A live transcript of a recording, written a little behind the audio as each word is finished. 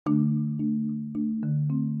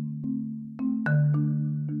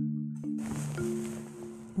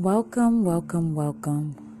Welcome, welcome,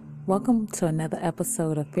 welcome. Welcome to another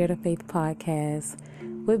episode of Fear to Faith Podcast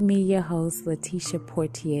with me, your host, Letitia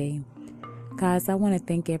Portier. Guys, I want to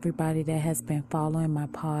thank everybody that has been following my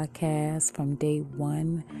podcast from day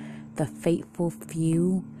one, the faithful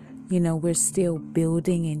few. We're still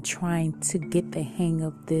building and trying to get the hang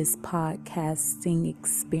of this podcasting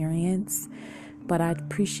experience. But I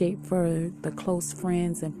appreciate for the close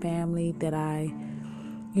friends and family that I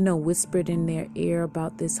whispered in their ear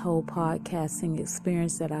about this whole podcasting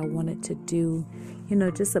experience that I wanted to do.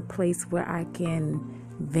 Just a place where I can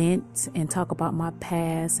vent and talk about my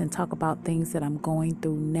past and talk about things that I'm going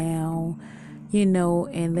through now,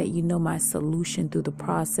 and let you know my solution through the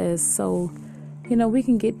process. So, we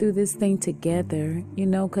can get through this thing together,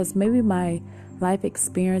 because maybe my life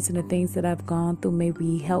experience and the things that I've gone through may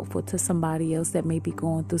be helpful to somebody else that may be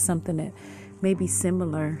going through something that may be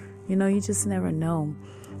similar. You just never know.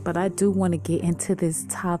 But I do want to get into this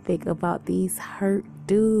topic about these hurt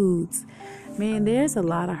dudes. Man, there's a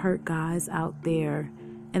lot of hurt guys out there,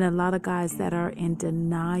 and a lot of guys that are in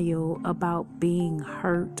denial about being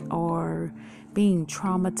hurt or being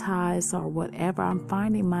traumatized or whatever. I'm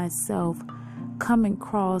finding myself coming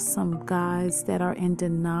across some guys that are in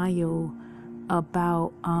denial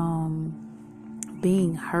about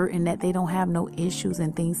being hurt and that they don't have no issues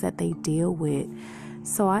and things that they deal with.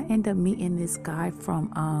 So I end up meeting this guy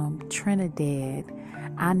from Trinidad.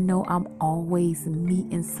 I know I'm always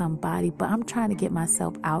meeting somebody, but I'm trying to get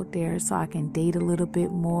myself out there so I can date a little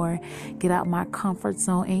bit more, get out my comfort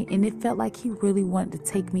zone. And it felt like he really wanted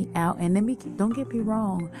to take me out. And don't get me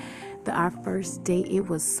wrong, our first date, it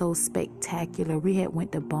was so spectacular. We had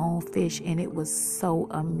went to Bonefish and it was so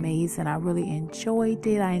amazing. I really enjoyed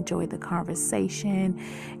it. I enjoyed the conversation.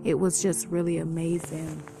 It was just really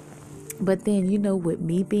amazing. But then, with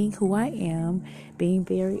me being who I am, being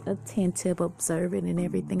very attentive, observant and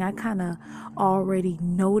everything, I kind of already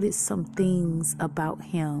noticed some things about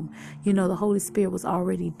him. The Holy Spirit was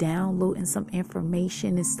already downloading some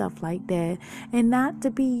information and stuff like that. And not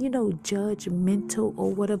to be, judgmental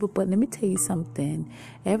or whatever. But let me tell you something.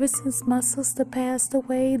 Ever since my sister passed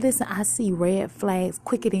away, listen, I see red flags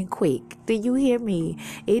quicker than quick. Do you hear me?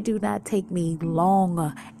 It do not take me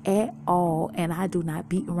long at all. And I do not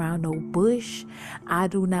beat around no bush. I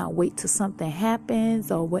do not wait till something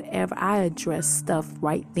happens or whatever. I address stuff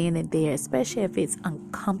right then and there, especially if it's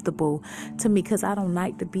uncomfortable to me, because I don't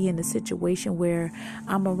like to be in a situation where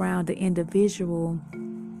I'm around an individual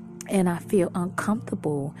and I feel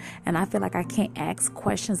uncomfortable and I feel like I can't ask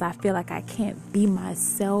questions. I feel like I can't be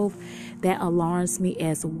myself. That alarms me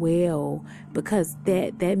as well, because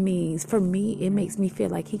that means, for me, it makes me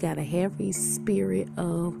feel like he got a heavy spirit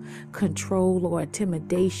of control or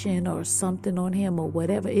intimidation or something on him or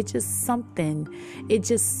whatever. It's just something. It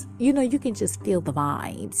just, you can just feel the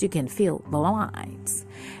vibes. You can feel the vibes.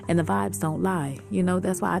 And the vibes don't lie.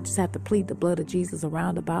 That's why I just have to plead the blood of Jesus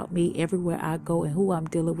around about me everywhere I go and who I'm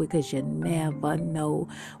dealing with, because you never know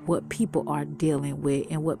what people are dealing with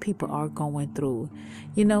and what people are going through.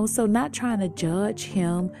 So not trying to judge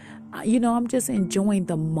him. I'm just enjoying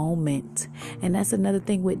the moment. And that's another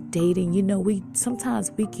thing with dating.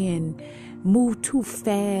 Sometimes we can move too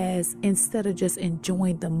fast instead of just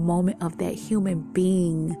enjoying the moment of that human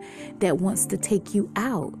being that wants to take you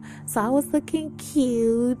out. So I was looking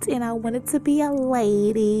cute and I wanted to be a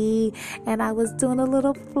lady and I was doing a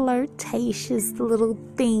little flirtatious little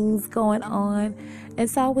things going on. And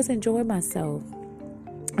so I was enjoying myself.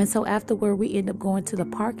 And so afterward, we end up going to the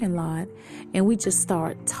parking lot and we just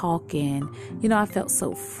start talking. I felt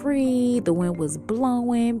so free. The wind was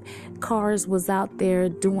blowing. Cars was out there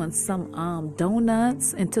doing some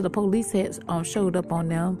donuts until the police had showed up on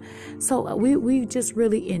them. So we just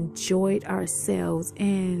really enjoyed ourselves.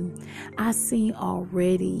 And I seen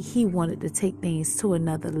already he wanted to take things to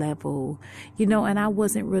another level, and I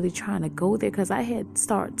wasn't really trying to go there, because I had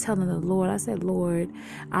started telling the Lord, I said, Lord,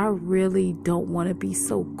 I really don't want to be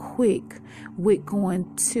so quick with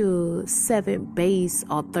going to 7 base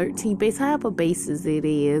or 13 base, however bases it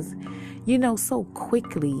is, so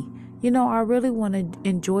quickly. I really want to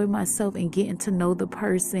enjoy myself and getting to know the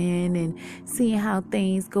person and seeing how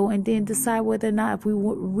things go, and then decide whether or not if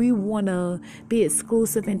we want to be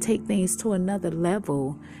exclusive and take things to another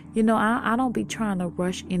level. I don't be trying to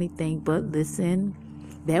rush anything, but listen,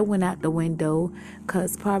 that went out the window,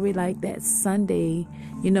 because probably like that Sunday,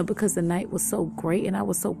 because the night was so great and I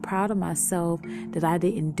was so proud of myself that I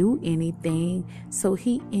didn't do anything. So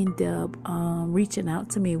he ended up reaching out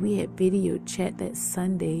to me. We had video chat that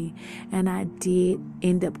Sunday, and I did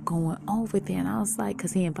end up going over there. And I was like,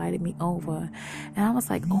 because he invited me over, and I was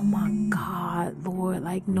like, oh my God, Lord,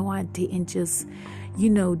 like, no, I didn't just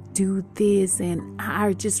do this. And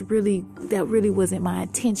I just that really wasn't my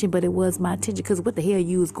intention, but it was my intention, because what the hell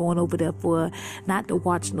you was going over there for? Not to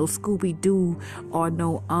watch no Scooby-Doo or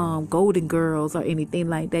no Golden Girls or anything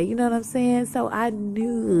like that. You know what I'm saying? So I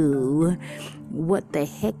knew what the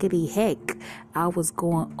heckity heck I was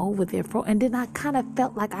going over there for. And then I kind of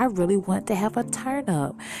felt like I really wanted to have a turn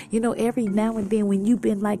up. Every now and then when you've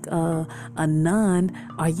been like a nun,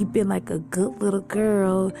 or you've been like a good little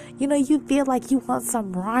girl, you feel like you want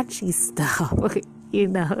some raunchy stuff,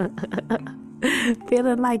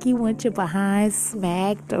 feeling like you want your behind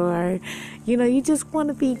smacked, or, you just want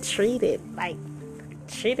to be treated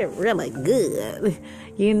really good,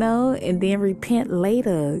 and then repent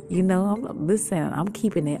later. I'm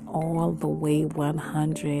keeping it all the way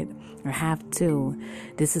 100, or have to.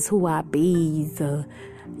 This is who I be,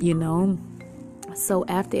 So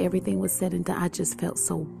after everything was said and done, I just felt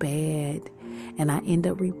so bad. And I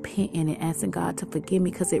ended up repenting and asking God to forgive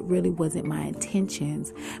me, because it really wasn't my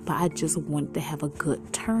intentions. But I just wanted to have a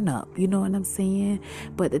good turn up. You know what I'm saying?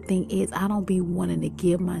 But the thing is, I don't be wanting to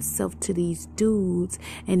give myself to these dudes,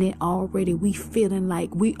 and then already we feeling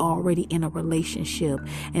like we already in a relationship.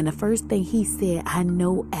 And the first thing he said, I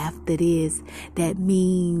know after this, that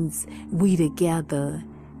means we together.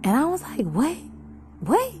 And I was like, wait.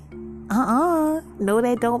 No,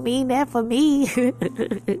 that don't mean that for me.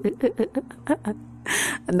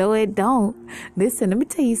 No, it don't. Listen, let me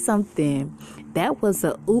tell you something. That was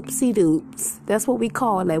a oopsie doops. That's what we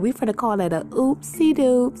call that. We finna call that a oopsie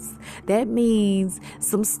doops. That means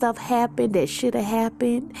some stuff happened that should have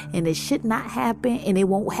happened, and it should not happen, and it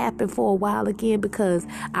won't happen for a while again, because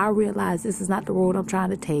I realized this is not the road I'm trying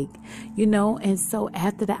to take. And so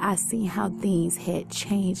after that, I seen how things had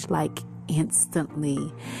changed like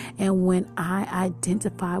instantly. And when I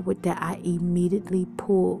identified with that, I immediately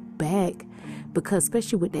pulled back, because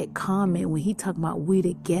especially with that comment when he talking about we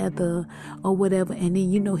together or whatever, and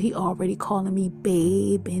then he already calling me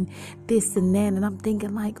babe and this and that, and I'm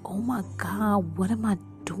thinking like, oh my God, what am I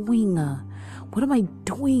doing? What am I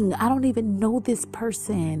doing? I don't even know this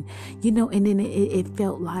person, and then it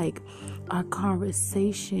felt like our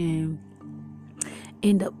conversation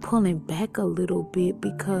end up pulling back a little bit,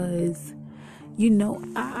 because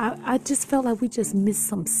I just felt like we just missed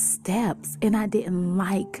some steps, and I didn't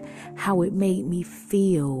like how it made me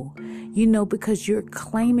feel, because you're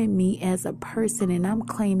claiming me as a person and I'm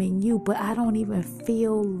claiming you, but I don't even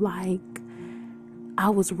feel like I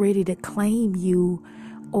was ready to claim you,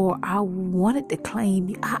 or I wanted to claim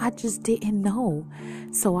you. I just didn't know.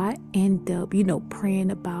 So I end up, praying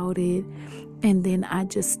about it. And then I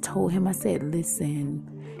just told him, I said, listen,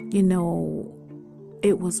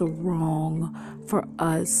 it was wrong for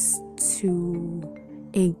us to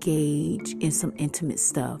engage in some intimate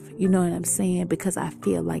stuff. You know what I'm saying? Because I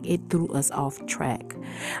feel like it threw us off track.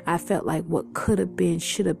 I felt like what could have been,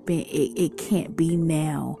 should have been, it can't be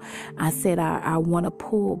now. I said, I want to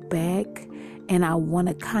pull back, and I want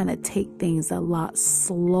to kind of take things a lot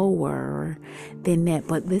slower than that.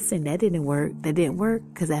 But listen, that didn't work.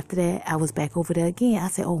 Because after that, I was back over there again. I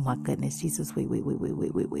said, oh my goodness, Jesus, wait,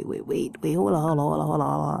 hold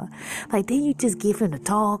on. Like, didn't you just give him the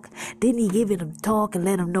talk? Didn't he give him the talk and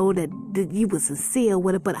let him know that you were sincere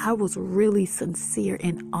with it? But I was really sincere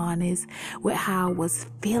and honest with how I was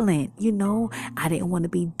feeling. I didn't want to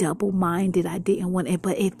be double-minded. I didn't want it,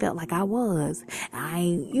 but it felt like I was.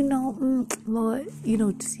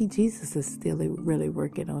 Lord, see, Jesus is still really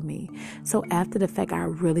working on me. So after the fact, I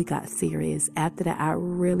really got serious. After that, I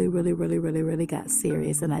really, really, really, really, really got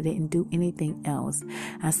serious, and I didn't do anything else.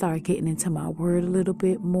 I started getting into my word a little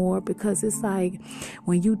bit more, because it's like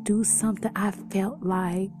when you do something, I felt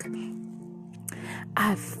like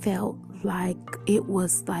it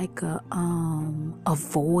was like a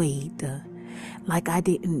void. Like I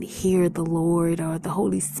didn't hear the Lord or the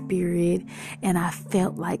Holy Spirit, and I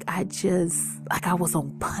felt like I was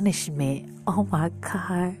on punishment. Oh my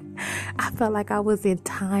God. I felt like I was in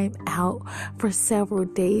time out for several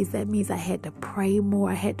days. That means I had to pray more.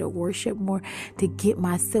 I had to worship more to get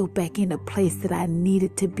myself back in the place that I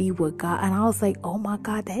needed to be with God. And I was like, oh my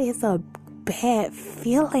God, that is a bad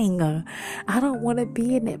feeling. I don't want to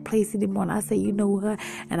be in that place anymore. And I say, you know what?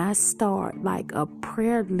 And I start like a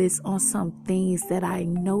prayer list on some things that I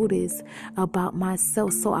notice about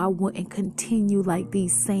myself, so I wouldn't continue like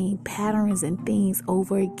these same patterns and things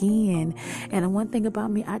over again. And the one thing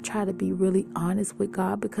about me, I try to be really honest with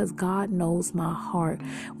God, because God knows my heart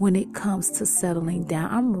when it comes to settling down.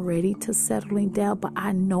 I'm ready to settling down, but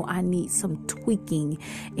I know I need some tweaking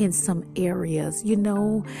in some areas,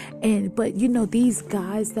 but these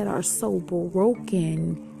guys that are so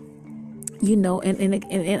broken, and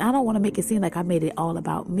I don't want to make it seem like I made it all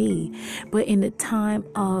about me, but in the time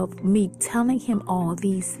of me telling him all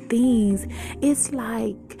these things, it's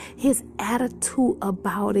like his attitude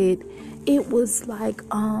about it was like,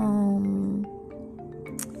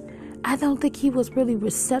 I don't think he was really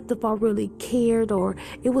receptive or really cared, or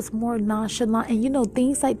it was more nonchalant. And,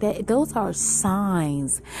 things like that, those are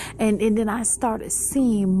signs. And then I started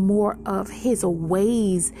seeing more of his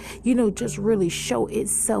ways, just really show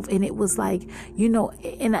itself. And it was like,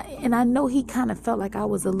 and I know he kind of felt like I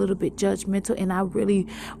was a little bit judgmental, and I really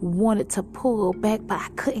wanted to pull back, but I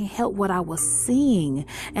couldn't help what I was seeing.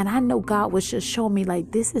 And I know God was just showing me,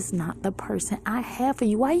 like, this is not the person I have for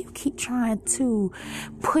you. Why you keep trying to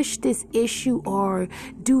push this issue or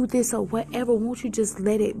do this or whatever? Won't you just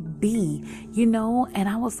let it be? And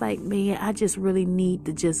I was like, man, I just really need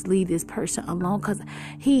to just leave this person alone, because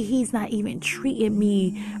he's not even treating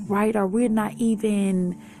me right, or we're not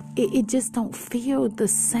even, it just don't feel the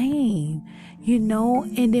same.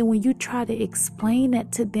 And then when you try to explain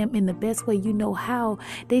that to them in the best way you know how,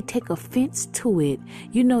 they take offense to it.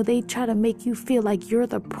 They try to make you feel like you're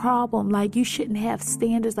the problem, like you shouldn't have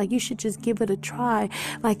standards, like you should just give it a try.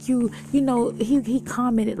 Like he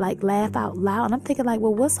commented like laugh out loud, and I'm thinking like,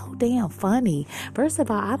 well, what's so damn funny? First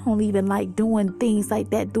of all, I don't even like doing things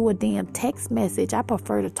like that, do a damn text message. I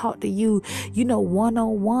prefer to talk to you,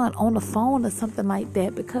 one-on-one on the phone or something like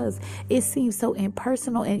that, because it seems so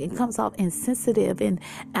impersonal and it comes off insensitive, and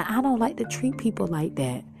I don't like to treat people like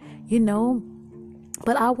that,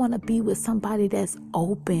 But I want to be with somebody that's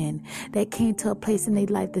open, that came to a place in their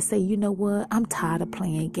life to say, you know what, I'm tired of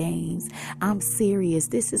playing games. I'm serious.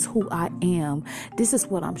 This is who I am. This is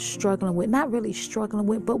what I'm struggling with. Not really struggling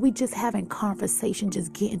with, but we just having conversation,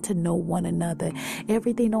 just getting to know one another.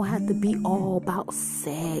 Everything don't have to be all about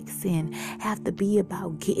sex and have to be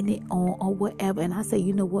about getting it on or whatever. And I say,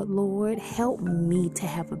 you know what, Lord, help me to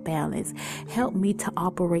have a balance. Help me to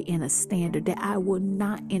operate in a standard that I will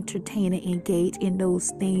not entertain and engage in those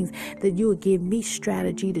things, that you will give me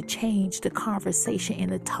strategy to change the conversation and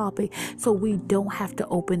the topic, so we don't have to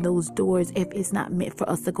open those doors if it's not meant for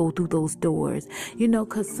us to go through those doors,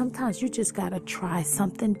 because sometimes you just got to try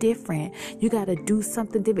something different. You got to do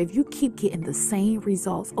something different. If you keep getting the same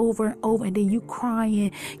results over and over, and then you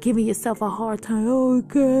crying, giving yourself a hard time, oh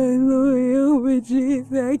God, Lord, help me,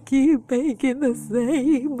 Jesus, I keep making the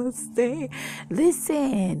same mistake.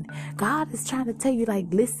 Listen, God is trying to tell you, like,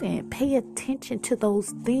 listen, pay attention to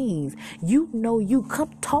those things. You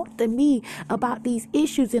come talk to me about these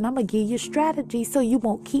issues, and I'm gonna give you strategy so you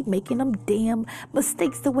won't keep making them damn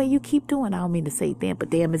mistakes the way you keep doing. I don't mean to say damn,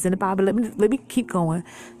 but damn is in the Bible. Let me keep going.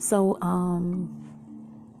 So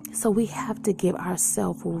we have to give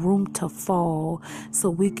ourselves room to fall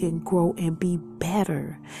so we can grow and be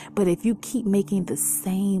better. But if you keep making the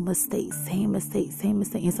same mistake,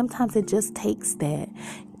 and sometimes it just takes that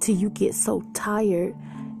till you get so tired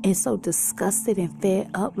and so disgusted and fed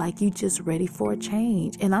up, like you just ready for a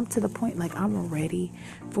change. And I'm to the point, like, I'm ready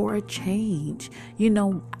for a change.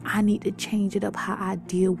 I need to change it up, how I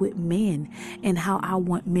deal with men and how I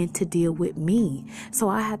want men to deal with me. So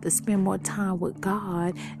I have to spend more time with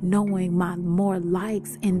God, knowing my more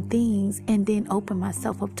likes and things, and then open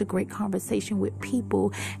myself up to great conversation with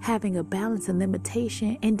people, having a balance and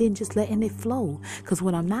limitation, and then just letting it flow. Because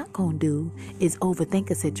what I'm not going to do is overthink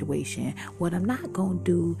a situation. What I'm not going to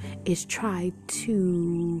do is try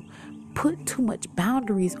to put too much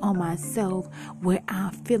boundaries on myself where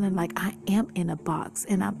I'm feeling like I am in a box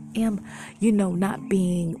and I am, not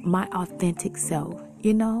being my authentic self,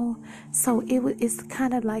 So it's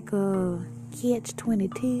kind of like a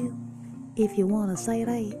catch-22, if you want to say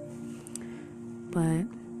that. But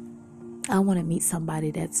I want to meet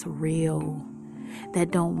somebody that's real,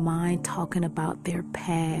 that don't mind talking about their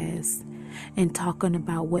past and talking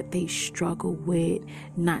about what they struggle with,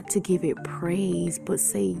 not to give it praise, but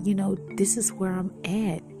say, this is where I'm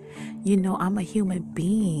at. I'm a human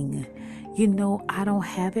being. I don't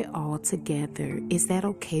have it all together. Is that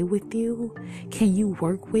okay with you? Can you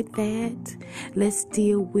work with that? Let's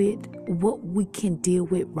deal with what we can deal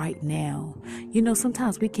with right now.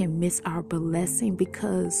 Sometimes we can miss our blessing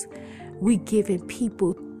because We giving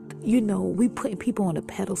people, we putting people on a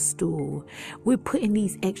pedestal. We're putting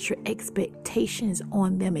these extra expectations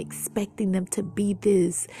on them, expecting them to be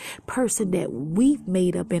this person that we've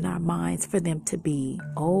made up in our minds for them to be.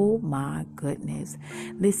 Oh my goodness.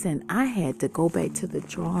 Listen, I had to go back to the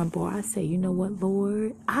drawing board. I said, you know what,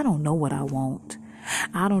 Lord? I don't know what I want.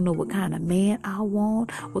 I don't know what kind of man I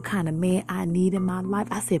want, what kind of man I need in my life.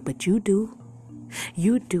 I said, but you do.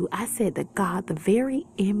 You do. I said that God, the very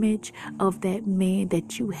image of that man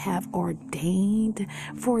that you have ordained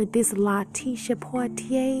for this Letitia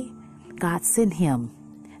Portier, God, send him.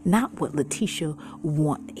 Not what Letitia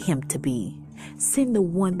want him to be. Send the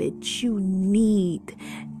one that you need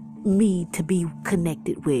me to be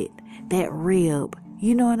connected with. That rib.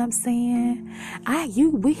 You know what I'm saying?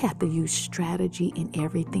 We have to use strategy in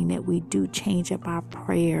everything that we do. Change up our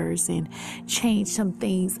prayers and change some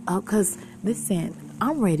things up. Because, listen,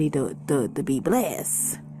 I'm ready to be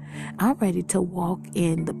blessed. I'm ready to walk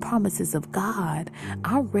in the promises of God.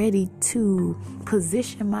 I'm ready to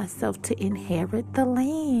position myself to inherit the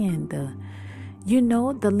land.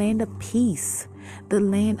 The land of peace, the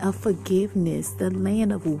land of forgiveness, the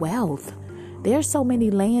land of wealth. There's so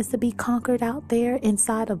many lands to be conquered out there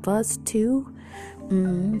inside of us too.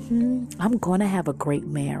 I'm going to have a great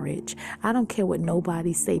marriage. I don't care what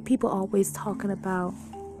nobody say. People always talking about,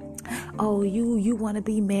 oh, you want to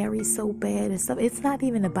be married so bad and stuff. It's not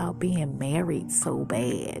even about being married so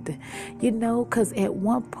bad, because at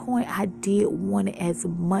one point I did want it as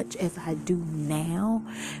much as I do now,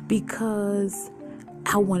 because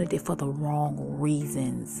I wanted it for the wrong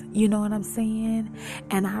reasons. You know what I'm saying?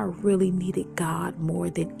 And I really needed God more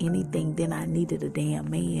than anything. Than I needed a damn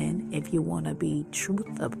man, if you want to be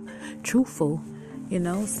truthful,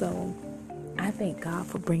 So I thank God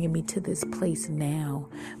for bringing me to this place now.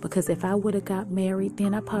 Because if I would have got married,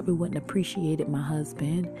 then I probably wouldn't have appreciated my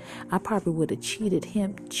husband. I probably would have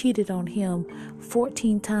cheated on him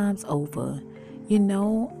 14 times over.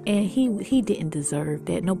 And he didn't deserve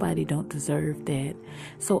that. Nobody don't deserve that.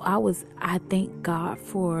 So I thank God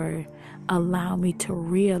for allowing me to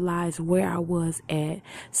realize where I was at,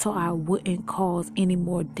 so I wouldn't cause any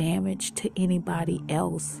more damage to anybody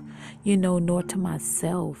else, nor to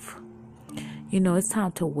myself. It's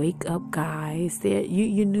time to wake up, guys.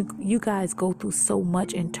 You guys go through so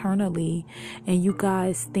much internally, and you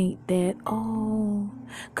guys think that, oh,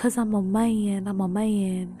 'cause I'm a man.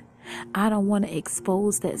 I don't want to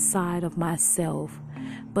expose that side of myself.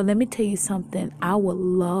 But let me tell you something. I would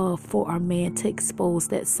love for a man to expose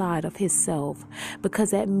that side of himself,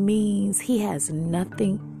 because that means he has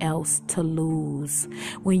nothing else to lose.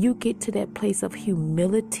 When you get to that place of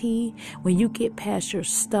humility, when you get past your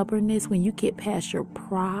stubbornness, when you get past your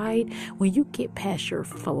pride, when you get past your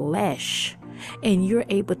flesh, and you're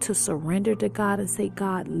able to surrender to God and say,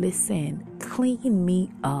 God, listen, clean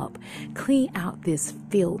me up. Clean out this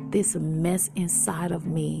filth, this mess inside of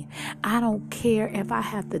me. I don't care if I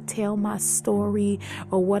have to tell my story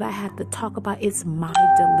or what I have to talk about. It's my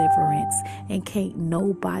deliverance, and can't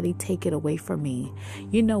nobody take it away from me.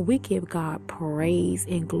 We give God praise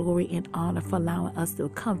and glory and honor for allowing us to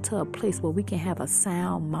come to a place where we can have a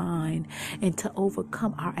sound mind and to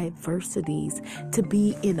overcome our adversities, to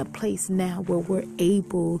be in a place now where we're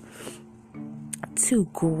able to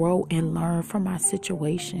grow and learn from our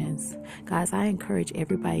situations. Guys, I encourage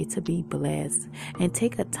everybody to be blessed and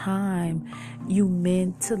take a time, you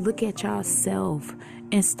men, to look at yourself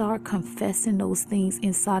and start confessing those things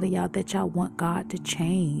inside of y'all that y'all want God to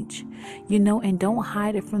change, and don't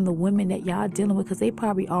hide it from the women that y'all dealing with, because they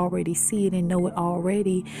probably already see it and know it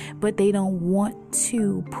already, but they don't want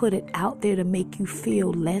to put it out there to make you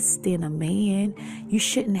feel less than a man. You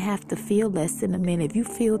shouldn't have to feel less than a man. If you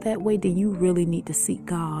feel that way, then you really need to seek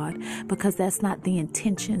God, because that's not the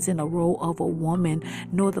intentions and the role of a woman,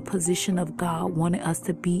 nor the position of God wanted us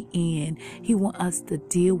to be in. He wants us to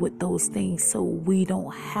deal with those things so we don't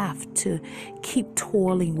have to keep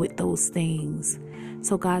toiling with those things.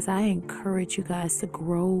 So guys, I encourage you guys to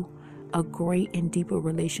grow a great and deeper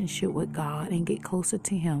relationship with God and get closer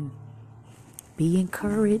to Him. Be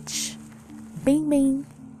encouraged. Bing, bing.